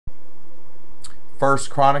1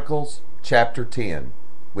 Chronicles chapter 10,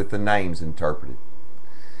 with the names interpreted.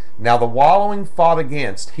 Now the wallowing fought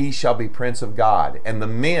against He shall be Prince of God, and the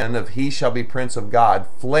men of He shall be Prince of God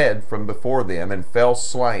fled from before them, and fell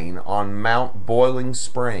slain on Mount Boiling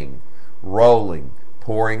Spring, rolling,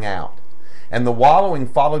 pouring out. And the wallowing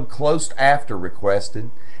followed close after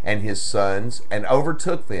Requested and his sons, and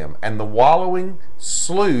overtook them. And the wallowing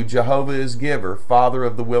slew Jehovah is giver, Father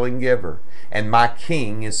of the willing giver. And my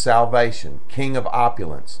King is salvation, King of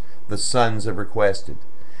opulence, the sons of Requested.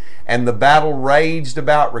 And the battle raged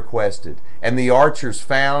about Requested, and the archers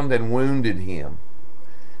found and wounded him.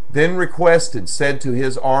 Then Requested said to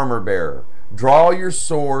his armor-bearer, Draw your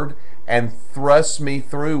sword, and thrust me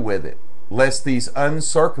through with it, lest these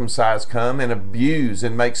uncircumcised come and abuse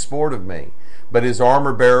and make sport of me. But his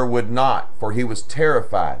armor-bearer would not, for he was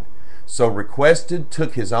terrified. So Requested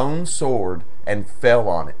took his own sword and fell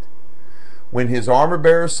on it. When his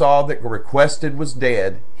armor-bearer saw that Requested was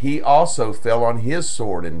dead, he also fell on his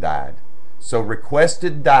sword and died. So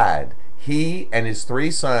Requested died, he and his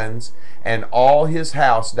 3 sons, and all his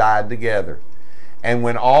house died together. And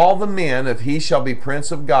when all the men of He shall be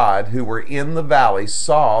Prince of God, who were in the valley,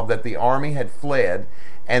 saw that the army had fled,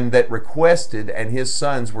 and that Requested and his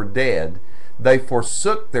sons were dead, they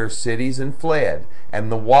forsook their cities and fled,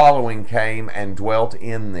 and the wallowing came and dwelt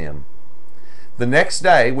in them. The next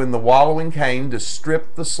day, when the wallowing came to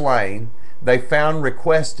strip the slain, they found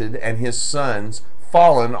Requested and his sons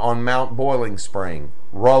fallen on Mount Boiling Spring,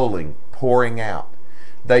 rolling, pouring out.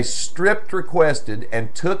 They stripped Requested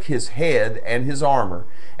and took his head and his armor,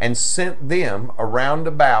 and sent them around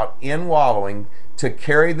about in wallowing to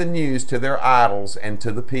carry the news to their idols and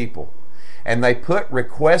to the people. And they put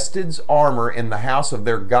Requested's armor in the house of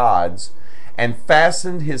their gods, and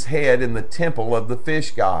fastened his head in the temple of the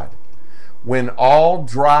fish god. When all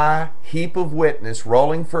dry heap of witness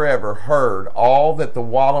rolling forever heard all that the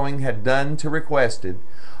wallowing had done to Requested,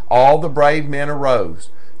 all the brave men arose,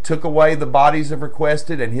 took away the bodies of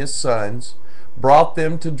Requested and his sons, brought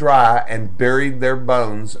them to dry, and buried their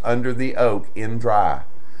bones under the oak in dry.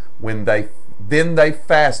 Then they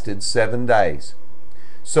fasted 7 days.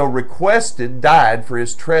 So Requested died for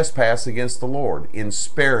his trespass against the Lord, in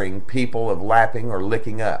sparing people of lapping or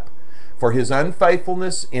licking up, for his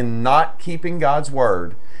unfaithfulness in not keeping God's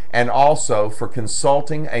word, and also for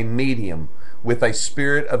consulting a medium with a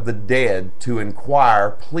spirit of the dead to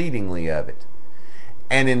inquire pleadingly of it,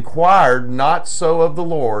 and inquired not so of the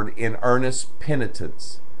Lord in earnest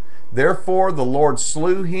penitence. Therefore the Lord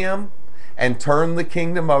slew him, and turned the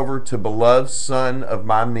kingdom over to beloved son of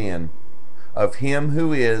my men, of him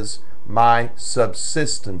who is my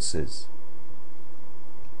subsistences.